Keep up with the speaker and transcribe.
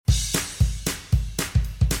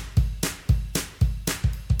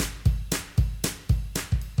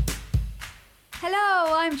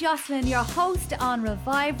I'm Jocelyn, your host on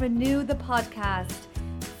Revive Renew the podcast.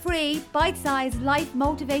 Free, bite-sized life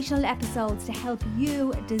motivational episodes to help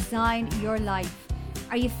you design your life.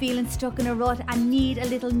 Are you feeling stuck in a rut and need a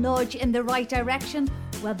little nudge in the right direction?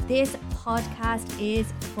 Well, this podcast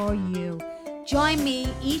is for you. Join me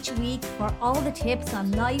each week for all the tips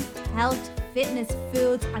on life, health, fitness,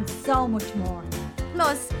 foods, and so much more.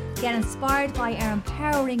 Plus, get inspired by our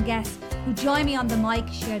empowering guests who join me on the mic,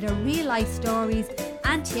 share their real life stories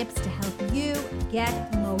and tips to help you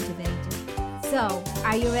get motivated. So,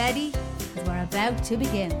 are you ready? Because we're about to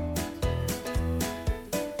begin.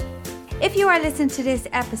 If you are listening to this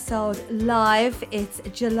episode live, it's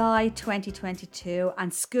July 2022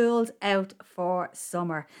 and school's out for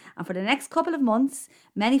summer. And for the next couple of months,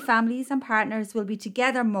 many families and partners will be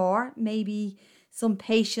together more. Maybe some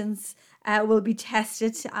patience will be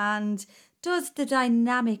tested. And does the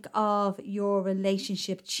dynamic of your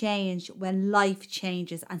relationship change when life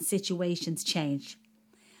changes and situations change?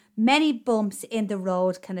 Many bumps in the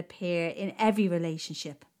road can appear in every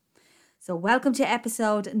relationship. So welcome to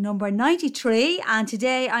episode number 93, and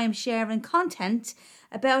today I am sharing content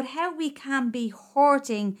about how we can be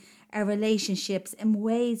hurting our relationships in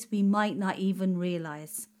ways we might not even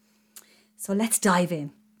realise. So let's dive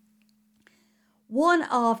in. One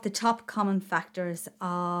of the top common factors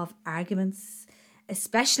of arguments,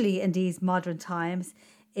 especially in these modern times,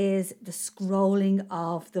 is the scrolling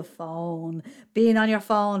of the phone. Being on your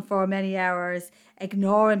phone for many hours,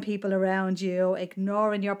 ignoring people around you,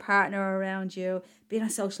 ignoring your partner around you, being on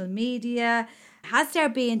social media. Has there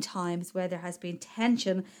been times where there has been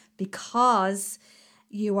tension because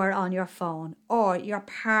you are on your phone or your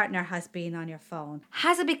partner has been on your phone?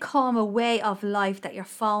 Has it become a way of life that your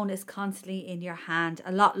phone is constantly in your hand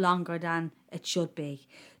a lot longer than it should be?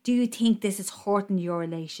 Do you think this is hurting your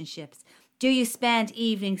relationships? Do you spend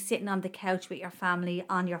evenings sitting on the couch with your family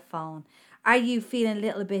on your phone? Are you feeling a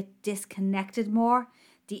little bit disconnected more?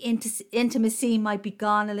 The intimacy might be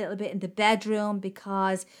gone a little bit in the bedroom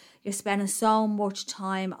because you're spending so much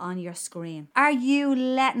time on your screen. Are you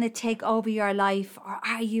letting it take over your life, or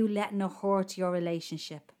are you letting it hurt your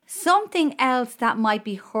relationship? Something else that might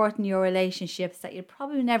be hurting your relationships that you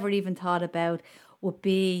probably never even thought about would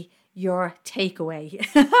be your takeaway.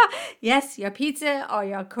 Yes, your pizza or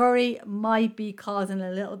your curry might be causing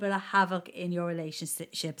a little bit of havoc in your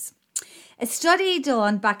relationships. A study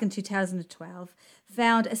done back in 2012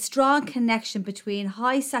 found a strong connection between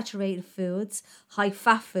high saturated foods, high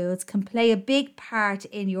fat foods can play a big part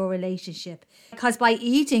in your relationship. Because by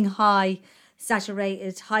eating high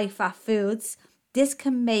saturated, high fat foods, this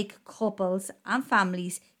can make couples and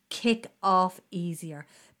families kick off easier,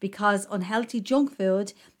 because unhealthy junk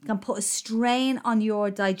food can put a strain on your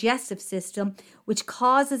digestive system, which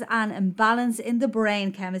causes an imbalance in the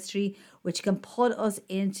brain chemistry, which can put us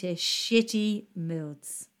into shitty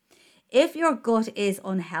moods. If your gut is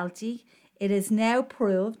unhealthy, it is now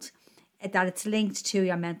proved that it's linked to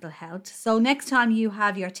your mental health. So next time you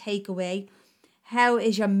have your takeaway, how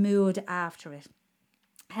is your mood after it?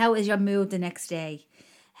 How is your mood the next day?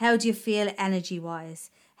 How do you feel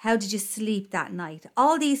energy-wise? How did you sleep that night?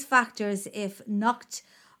 All these factors, if knocked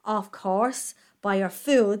off course by your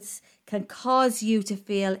foods, can cause you to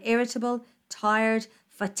feel irritable, tired,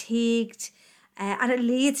 fatigued, and it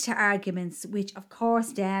leads to arguments, which of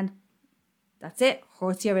course then, that's it,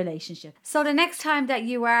 hurts your relationship. So the next time that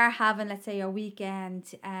you are having, let's say, your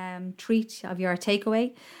weekend treat of your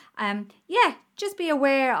takeaway, just be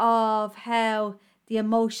aware of how the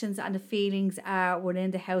emotions and the feelings are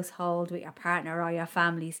within the household with your partner or your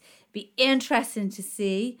families. Be interesting to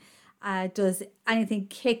see, does anything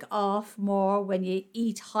kick off more when you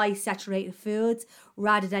eat high saturated foods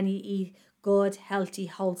rather than you eat good, healthy,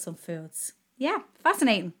 wholesome foods? Yeah,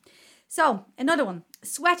 fascinating. So another one,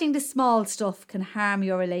 sweating the small stuff can harm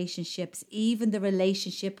your relationships, even the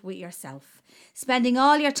relationship with yourself. Spending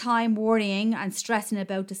all your time worrying and stressing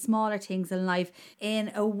about the smaller things in life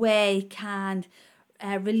in a way can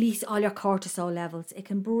release all your cortisol levels. It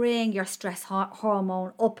can bring your stress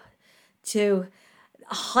hormone up to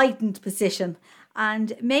a heightened position,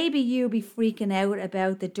 and maybe you'll be freaking out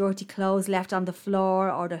about the dirty clothes left on the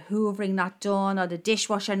floor, or the hoovering not done, or the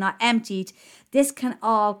dishwasher not emptied. This can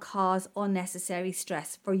all cause unnecessary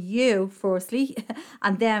stress for you firstly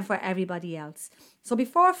and then for everybody else. So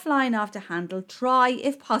before flying off the handle, try,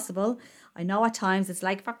 if possible, I know at times it's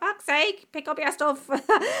like, for fuck's sake, pick up your stuff.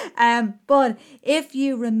 But if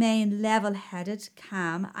you remain level-headed,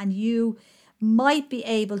 calm, and you might be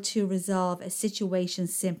able to resolve a situation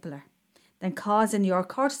simpler than causing your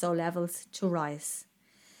cortisol levels to rise.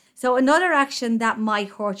 So another action that might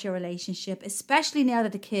hurt your relationship, especially now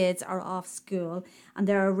that the kids are off school and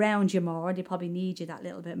they're around you more, they probably need you that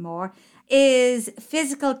little bit more, is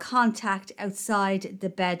physical contact outside the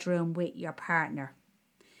bedroom with your partner.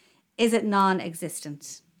 Is it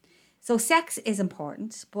non-existent? So sex is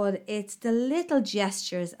important, but it's the little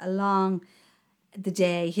gestures along the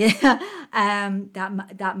day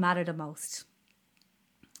that matter the most.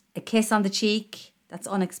 A kiss on the cheek, that's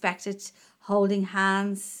unexpected. Holding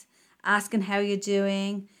hands, asking how you're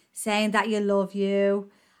doing, saying that you love you,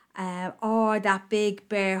 or that big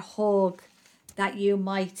bear hug that you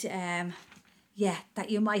might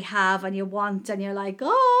have and you want, and you're like,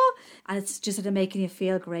 oh, and it's just sort of making you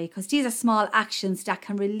feel great, because these are small actions that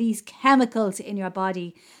can release chemicals in your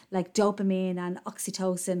body like dopamine and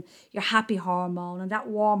oxytocin, your happy hormone, and that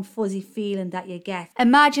warm fuzzy feeling that you get.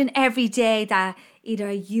 Imagine every day that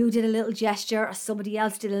either you did a little gesture or somebody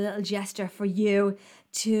else did a little gesture for you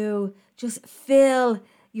to just fill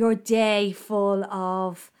your day full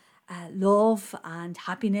of love and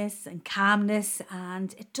happiness and calmness,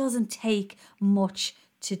 and it doesn't take much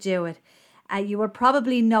to do it. You will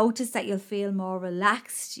probably notice that you'll feel more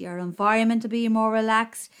relaxed, your environment will be more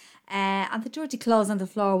relaxed, and the dirty clothes on the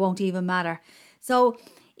floor won't even matter. So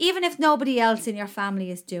even if nobody else in your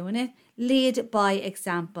family is doing it, lead by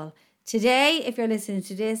example. Today, if you're listening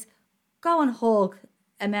to this, go and hug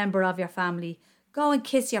a member of your family. Go and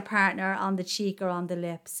kiss your partner on the cheek or on the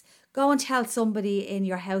lips. Go and tell somebody in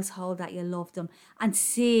your household that you love them, and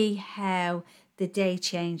see how the day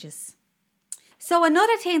changes. So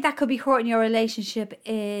another thing that could be hurting your relationship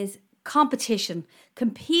is competition,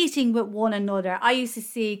 competing with one another. I used to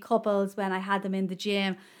see couples when I had them in the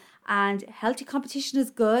gym, and healthy competition is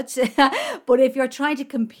good. But if you're trying to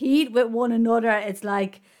compete with one another, it's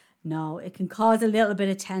like, no, it can cause a little bit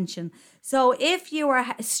of tension. So if you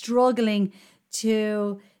are struggling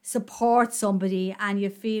to support somebody and you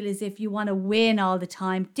feel as if you want to win all the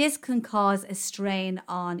time, this can cause a strain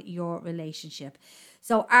on your relationship.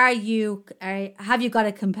 So have you got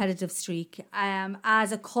a competitive streak?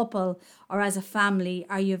 As a couple or as a family,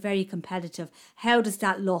 are you very competitive? How does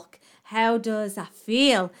that look? How does that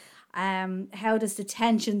feel? How does the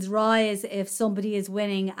tensions rise if somebody is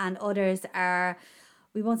winning and others are,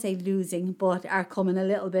 we won't say losing, but are coming a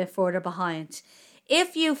little bit further behind?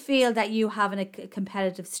 If you feel that you have a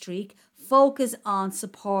competitive streak, focus on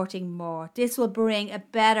supporting more. This will bring a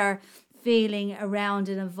better feeling around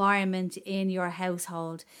an environment in your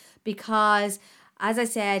household, because, as I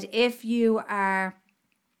said, if you are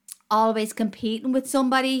always competing with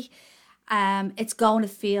somebody, it's going to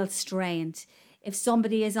feel strained. If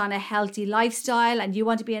somebody is on a healthy lifestyle and you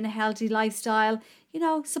want to be in a healthy lifestyle,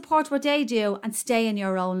 support what they do and stay in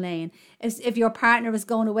your own lane. If your partner is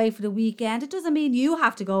going away for the weekend, it doesn't mean you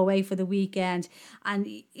have to go away for the weekend. And,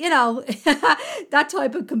 that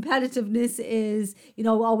type of competitiveness is,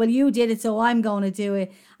 oh, well, you did it, so I'm going to do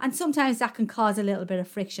it. And sometimes that can cause a little bit of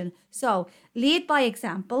friction. So lead by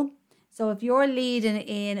example. So if you're leading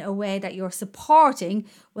in a way that you're supporting,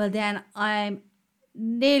 well, then I'm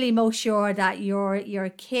nearly most sure that your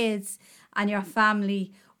kids and your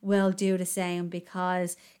family will do the same,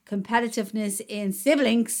 because competitiveness in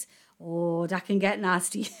siblings, that can get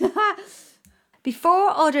nasty. Before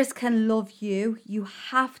others can love you, you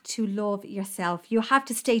have to love yourself. You have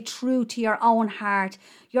to stay true to your own heart,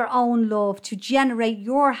 your own love, to generate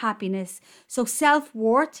your happiness. So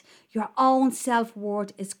self-worth, your own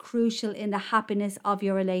self-worth, is crucial in the happiness of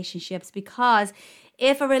your relationships, because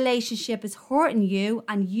if a relationship is hurting you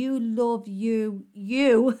and you love you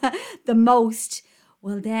the most,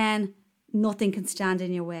 well, then nothing can stand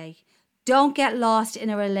in your way. Don't get lost in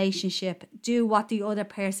a relationship. Do what the other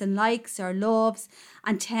person likes or loves,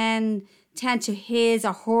 and tend to his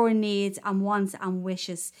or her needs and wants and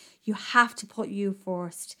wishes. You have to put you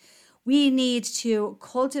first. We need to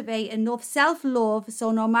cultivate enough self-love so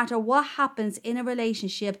no matter what happens in a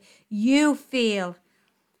relationship, you feel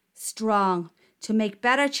strong to make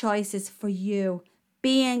better choices for you,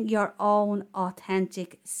 being your own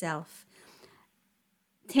authentic self.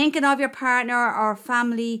 Thinking of your partner or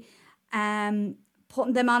family,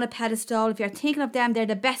 putting them on a pedestal, if you're thinking of them, they're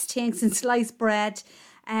the best thing since sliced bread,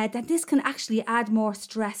 then this can actually add more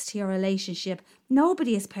stress to your relationship.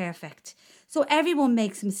 Nobody is perfect. So everyone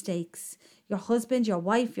makes mistakes. Your husband, your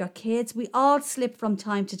wife, your kids, we all slip from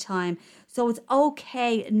time to time. So it's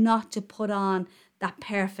okay not to put on that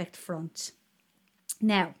perfect front.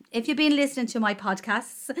 Now, if you've been listening to my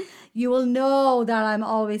podcasts, you will know that I'm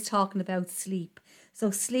always talking about sleep. So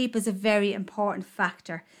sleep is a very important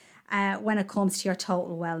factor. when it comes to your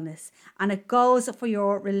total wellness. And it goes for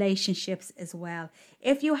your relationships as well.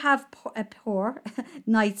 If you have a poor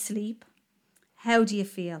night's sleep, how do you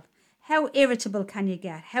feel? How irritable can you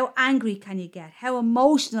get? How angry can you get? How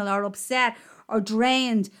emotional or upset or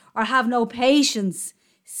drained or have no patience?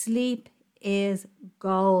 Sleep is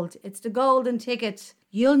gold. It's the golden ticket.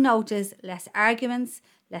 You'll notice less arguments,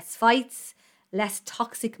 less fights, less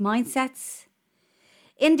toxic mindsets.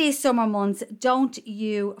 In these summer months, don't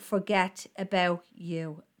you forget about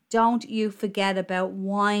you. Don't you forget about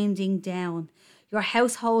winding down. Your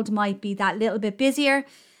household might be that little bit busier,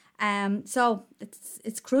 so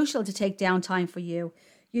it's crucial to take downtime for you.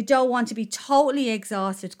 You don't want to be totally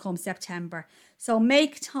exhausted come September. So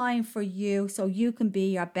make time for you so you can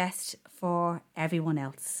be your best for everyone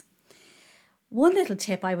else. One little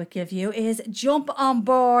tip I would give you is jump on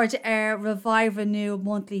board our Revive Renew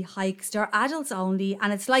monthly hikes. They're adults only,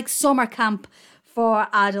 and it's like summer camp for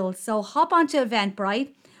adults. So hop onto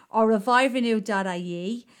Eventbrite or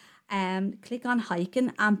reviverenew.ie, click on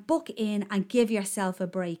hiking and book in and give yourself a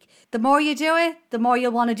break. The more you do it, the more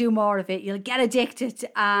you'll want to do more of it. You'll get addicted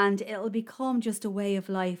and it'll become just a way of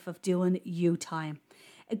life of doing you time.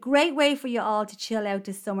 A great way for you all to chill out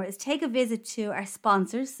this summer is take a visit to our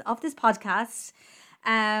sponsors of this podcast,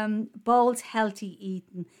 Bold Healthy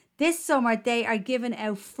Eating. This summer, they are giving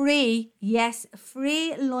out free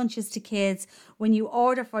lunches to kids when you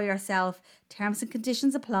order for yourself. Terms and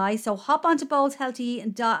conditions apply. So hop onto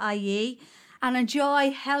boldhealthyeating.ie and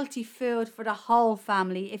enjoy healthy food for the whole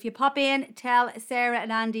family. If you pop in, tell Sarah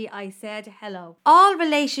and Andy I said hello. All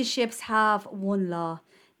relationships have one law.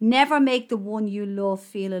 Never make the one you love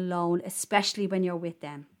feel alone, especially when you're with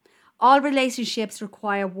them. All relationships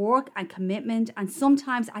require work and commitment, and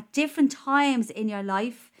sometimes at different times in your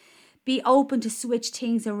life, be open to switch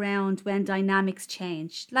things around when dynamics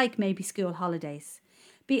change, like maybe school holidays.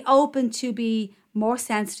 Be open to be more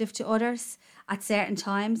sensitive to others at certain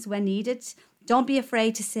times when needed. Don't be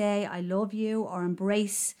afraid to say, I love you, or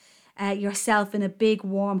embrace yourself in a big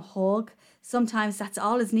warm hug. Sometimes that's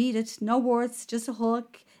all is needed. No words, just a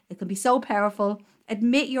hug. It can be so powerful.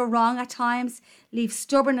 Admit you're wrong at times. Leave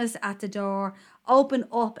stubbornness at the door. Open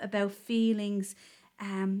up about feelings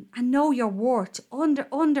and know your worth.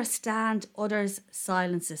 Understand others'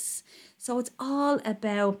 silences. So it's all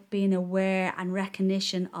about being aware and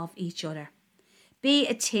recognition of each other. Be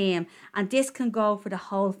a team, and this can go for the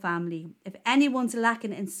whole family. If anyone's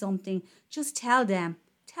lacking in something, just tell them.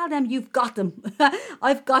 Tell them you've got them.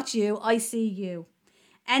 I've got you. I see you.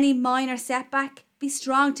 Any minor setback, be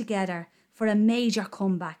strong together for a major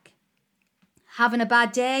comeback. Having a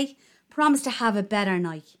bad day, promise to have a better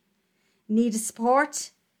night. Need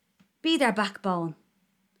support? Be their backbone.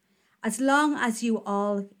 As long as you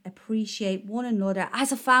all appreciate one another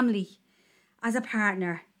as a family, as a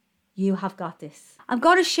partner, you have got this. I'm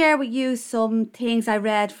going to share with you some things I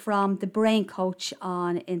read from the Brain Coach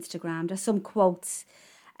on Instagram. There's some quotes.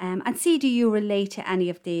 And see, do you relate to any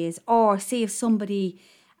of these, or see if somebody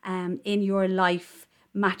in your life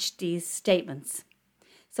match these statements.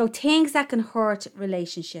 So things that can hurt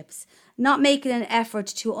relationships: not making an effort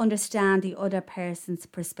to understand the other person's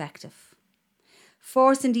perspective,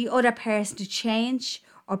 forcing the other person to change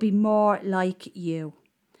or be more like you,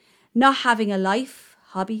 not having a life,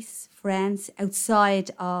 hobbies, friends outside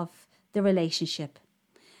of the relationship,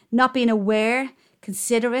 not being aware,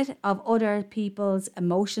 considerate of other people's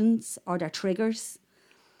emotions or their triggers,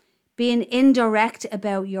 being indirect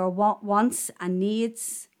about your wants and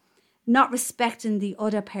needs, not respecting the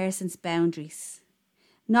other person's boundaries,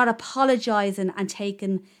 not apologising and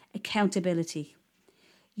taking accountability,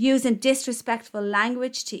 using disrespectful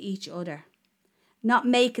language to each other, not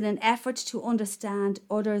making an effort to understand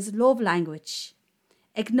others' love language,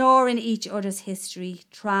 ignoring each other's history,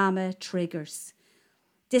 trauma, triggers,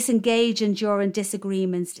 disengaging during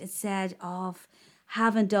disagreements instead of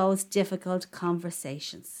having those difficult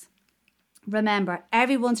conversations. Remember,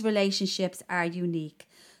 everyone's relationships are unique.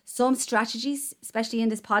 Some strategies, especially in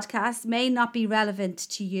this podcast, may not be relevant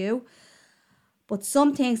to you, but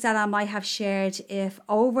some things that I might have shared, if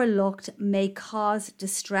overlooked, may cause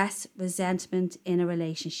distress, resentment in a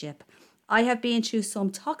relationship. I have been through some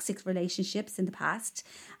toxic relationships in the past,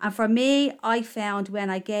 and for me, I found when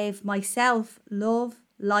I gave myself love,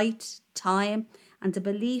 light, time, and the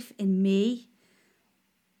belief in me,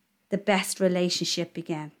 the best relationship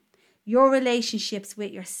began. Your relationships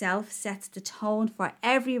with yourself sets the tone for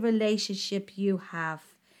every relationship you have.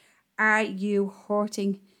 Are you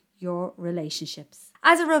hurting your relationships?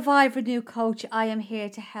 As a Revive Renew coach, I am here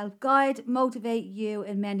to help guide, motivate you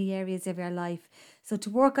in many areas of your life. So to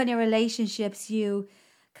work on your relationships, you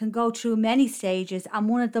can go through many stages, and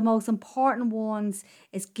one of the most important ones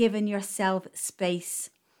is giving yourself space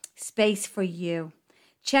for you.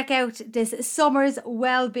 Check out this summer's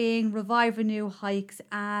Wellbeing Revive Renew hikes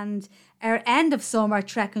and our end of summer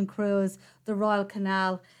trekking cruise, the Royal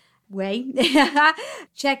Canal Way.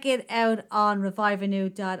 Check it out on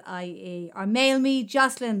reviverenew.ie or mail me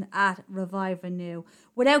Jocelyn at Revive Renew.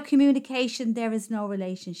 Without communication, there is no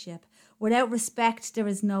relationship. Without respect, there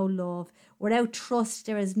is no love. Without trust,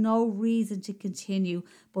 there is no reason to continue.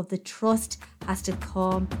 But the trust has to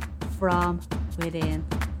come from within.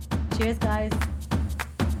 Cheers, guys.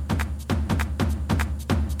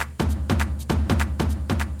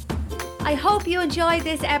 I hope you enjoyed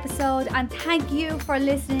this episode and thank you for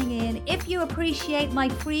listening in. If you appreciate my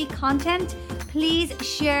free content, please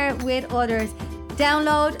share with others.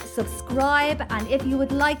 Download, subscribe, and if you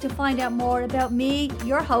would like to find out more about me,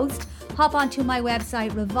 your host, hop onto my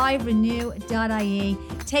website, reviverenew.ie.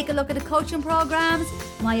 Take a look at the coaching programs,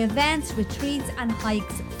 my events, retreats, and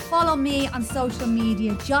hikes. Follow me on social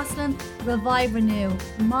media, Jocelyn Revive Renew.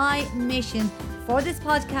 My mission for this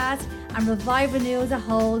podcast and Revive Renew as a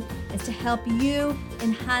whole is to help you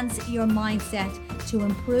enhance your mindset to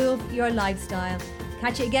improve your lifestyle.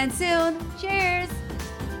 Catch you again soon. Cheers.